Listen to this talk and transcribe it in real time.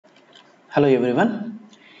Hello everyone.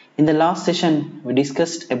 In the last session we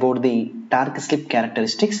discussed about the torque slip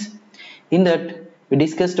characteristics. In that we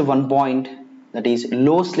discussed one point, that is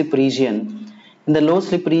low slip region. In the low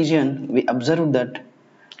slip region we observed that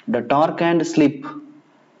the torque and slip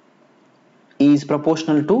is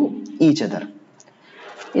proportional to each other.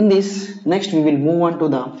 In this, next we will move on to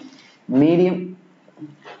the medium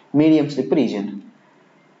slip region.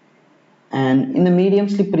 And in the medium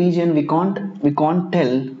slip region we can't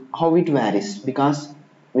tell how it varies because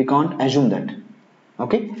we can't assume that.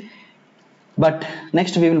 Okay, but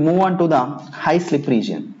next we will move on to the high slip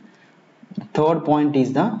region. The third point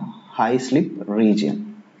is the high slip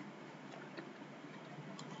region.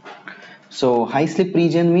 So high slip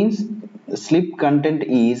region means the slip content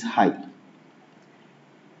is high.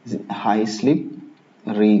 High slip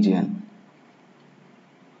region.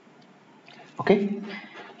 Okay,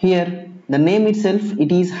 here the name itself,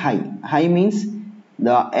 it is high. High means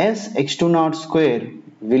the S x2 naught square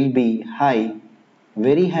will be high,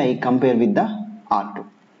 very high compared with the R2.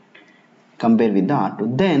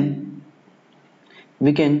 Then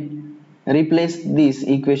we can replace this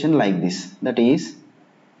equation like this, that is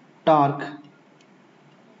torque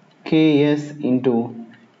Ks into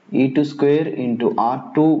E2 square into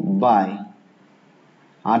R2 by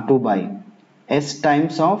S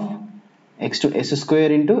times of x2 s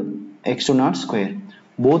square into x2 naught square.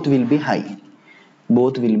 Both will be high.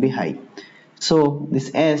 So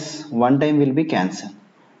this s one time will be cancelled.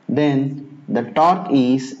 Then the torque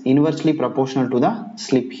is inversely proportional to the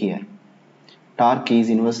slip here.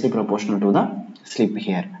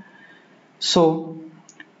 So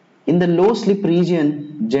in the low slip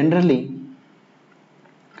region, generally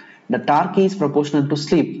the torque is proportional to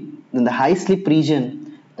slip. In the high slip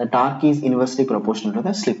region, the torque is inversely proportional to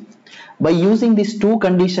the slip. By using these two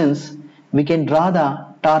conditions, we can draw the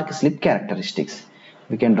torque slip characteristics.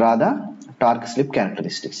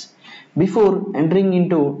 Before entering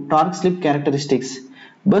into torque slip characteristics,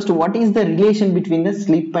 first what is the relation between the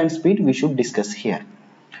slip and speed we should discuss here.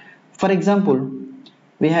 For example,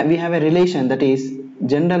 we have a relation, that is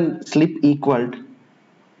general slip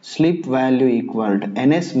value equal to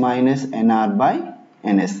ns minus nr by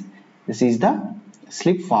ns. This is the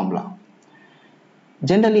slip formula.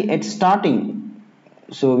 Generally at starting,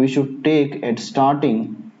 so we should take at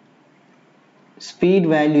starting speed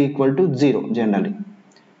value equal to 0.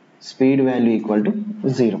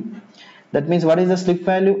 That means what is the slip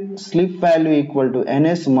value? Slip value equal to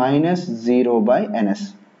ns minus 0 by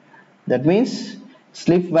ns. That means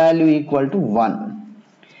slip value equal to 1.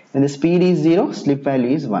 When the speed is 0, slip value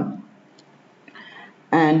is 1.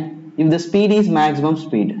 And if the speed is maximum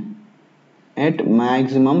speed, at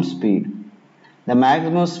maximum speed, the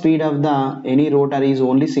maximum speed of the any rotor is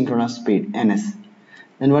only synchronous speed, ns.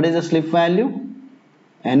 Then what is the slip value?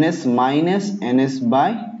 Ns minus ns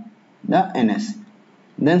by the ns.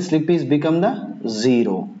 Then slip is become the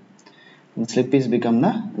 0.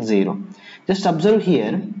 Just observe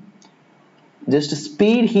here, just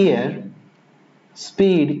speed here,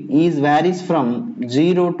 speed is varies from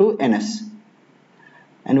 0 to ns.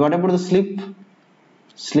 And what about the slip?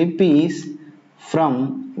 Slip is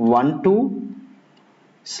from 1 to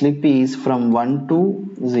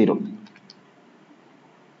 0.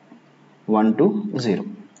 1 to 0.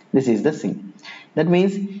 This is the thing. That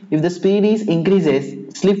means if the speed is increases,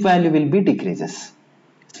 slip value will be decreases.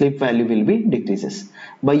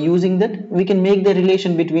 By using that, we can make the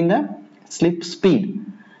relation between the slip speed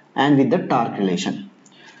and with the torque relation.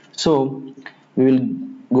 So we will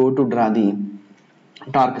go to draw the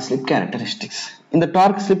torque slip characteristics. In the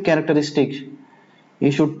torque slip characteristics,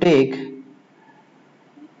 you should take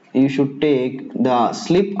the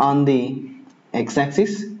slip on the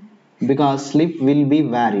x-axis because slip will be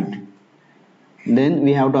varied. Then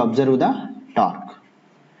we have to observe the torque.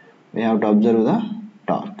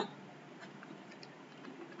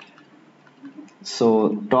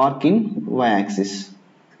 So torque in y-axis.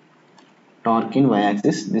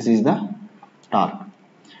 This is the torque.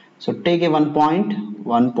 So take a one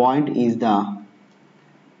point is the,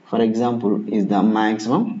 for example, is the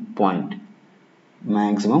maximum point.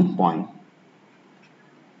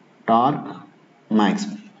 Torque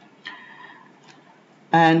maximum.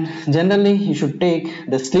 And generally you should take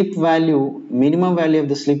the slip value, minimum value of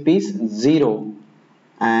the slip is 0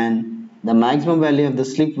 and the maximum value of the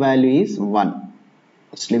slip value is 1.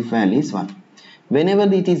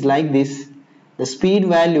 Whenever it is like this, the speed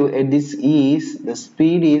value at this is, at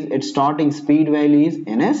starting speed value is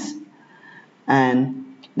ns, and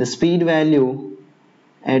the speed value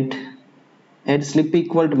at slip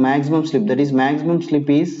equal to maximum slip, that is maximum slip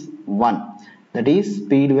is 1, that is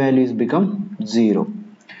speed value is become 0.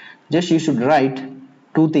 just you should write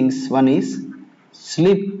two things. One is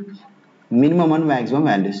slip minimum and maximum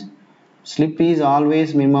values. Slip is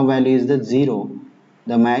always minimum value is the 0.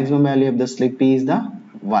 The maximum value of the slip is the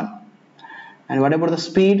 1. And what about the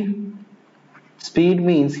speed? Speed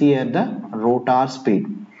means here the rotor speed.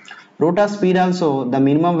 Rotor speed also the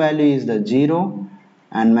minimum value is the 0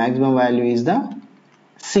 and maximum value is the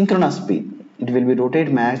synchronous speed. It will be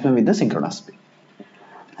rotate maximum with the synchronous speed.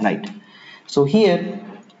 Right. So here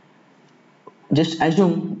just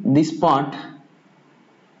assume this part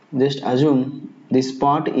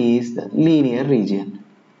is the linear region,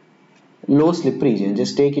 low slip region.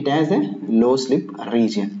 Just take it as a low slip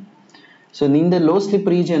region. So in the low slip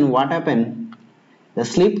region, what happen? The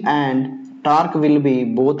slip and torque will be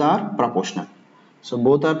both are proportional. So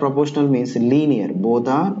both are proportional means linear. Both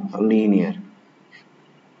are linear.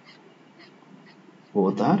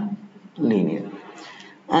 Both are linear.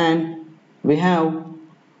 And we have,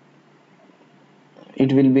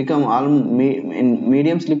 it will become in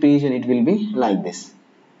medium slip region, it will be like this.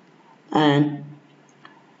 And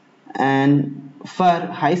for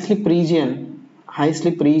high slip region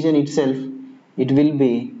itself, it will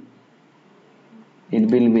be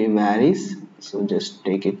varies. So just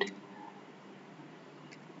take it.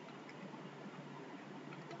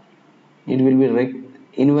 It will be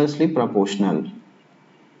inversely proportional.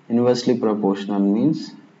 Inversely proportional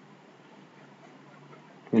means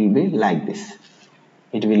it will be like this.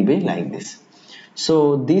 It will be like this.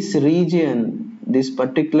 So this region, this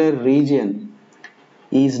particular region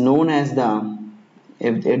is known as the,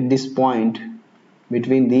 at this point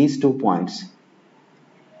between these 2 points,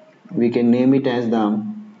 we can name it as the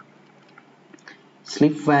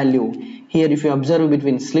slip value. Here if you observe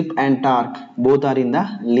between slip and torque, both are in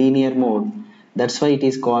the linear mode. That's why it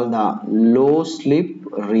is called the low slip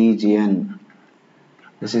region.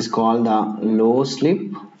 This is called the low slip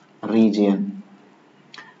region.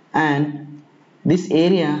 And this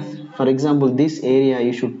area, for example, this area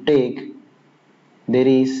you should take, there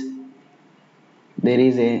is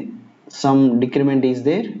a some decrement is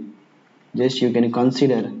there. Just you can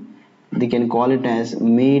consider, they can call it as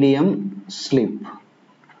medium slip.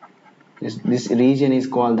 This region is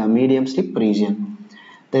called the medium slip region.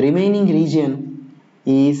 The remaining region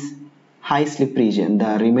is high slip region.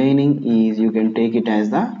 The remaining is, you can take it as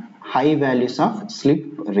the high values of slip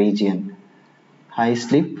region. High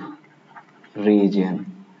slip region.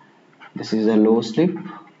 This is a low slip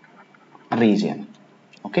region.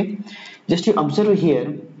 Okay, just you observe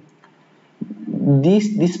here,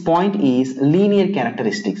 this point is linear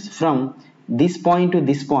characteristics. From this point to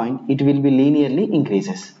this point, it will be linearly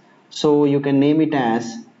increases. So you can name it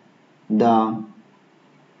as the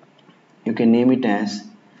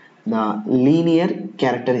linear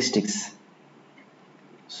characteristics.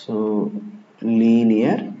 So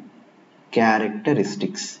linear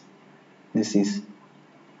characteristics. This is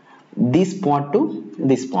this point to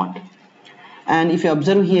this point. And if you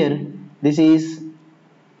observe here, this is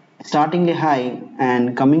startingly high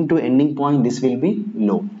and coming to ending point, this will be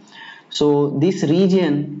low. So this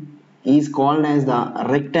region is called as the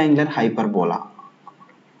rectangular hyperbola.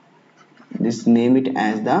 This name it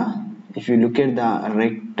as the, if you look at the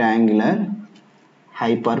rectangular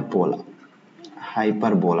hyperbola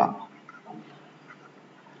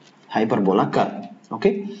curve.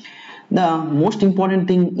 Okay, the most important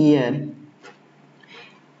thing here,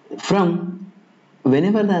 from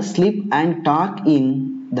whenever the slip and torque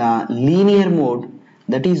in the linear mode,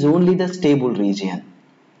 that is only the stable region.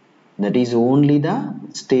 That is only the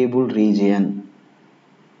stable region.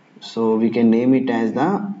 So we can name it as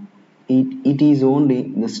the, it is only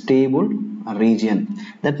the stable region.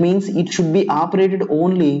 That means it should be operated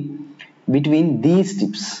only between these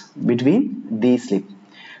slips.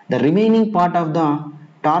 The remaining part of the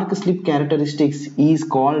torque slip characteristics is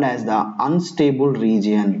called as the unstable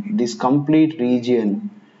region. This complete region,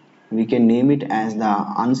 we can name it as the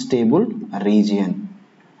unstable region.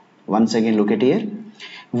 Once again, look at here.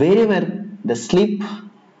 Wherever the slip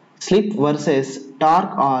versus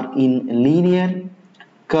torque are in linear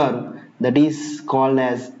curve, that is called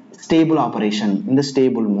as stable operation, in the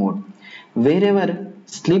stable mode. Wherever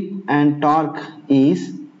slip and torque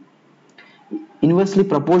is inversely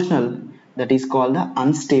proportional, that is called the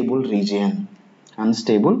unstable region.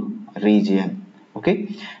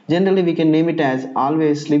 Okay, generally we can name it as,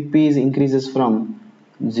 always slip is increases from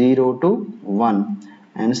 0 to 1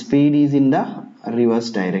 and speed is in the reverse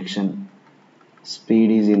direction.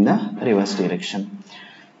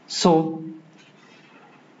 So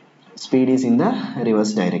speed is in the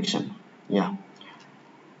reverse direction. Yeah,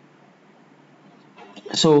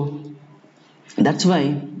 so that's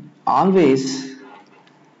why always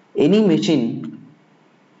any machine,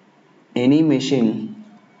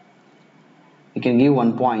 you can give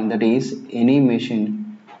one point, that is any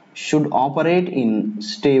machine should operate in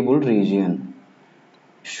stable region,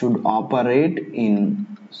 should operate in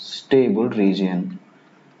stable region.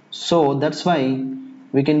 So that's why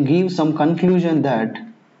we can give some conclusion that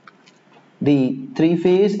the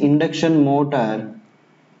three-phase induction motor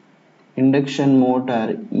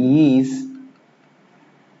is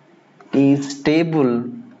stable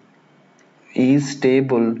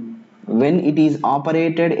when it is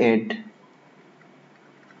operated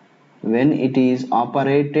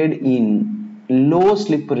in low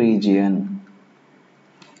slip region,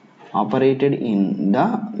 operated in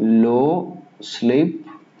the low slip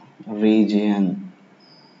region,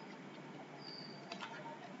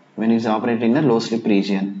 when it is operated in the low slip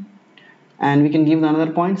region. And we can give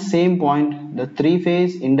another point, same point, the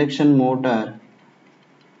three-phase induction motor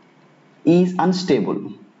is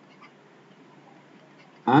unstable.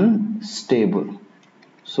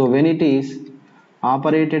 So when it is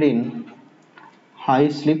operated in high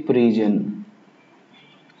slip region,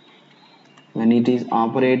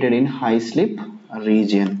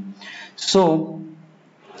 so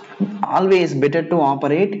always better to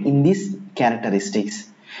operate in these characteristics.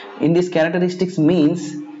 In these characteristics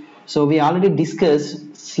means, so we already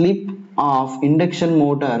discussed slip of induction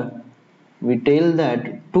motor, we tell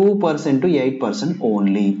that 2% to 8%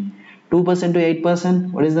 only. 2% to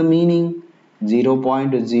 8%, what is the meaning?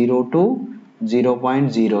 0.0 to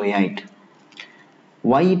 0.08.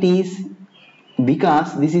 Why it is?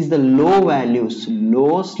 Because this is the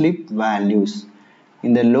low slip values.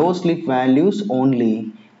 In the low slip values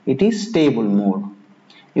only, it is stable mode.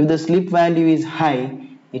 If the slip value is high,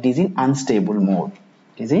 it is in unstable mode.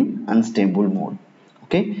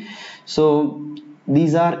 Okay. So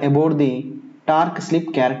these are about the torque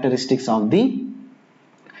slip characteristics of the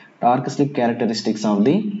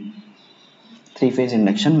three-phase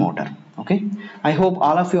induction motor. Okay. I hope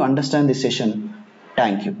all of you understand this session.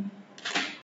 Thank you.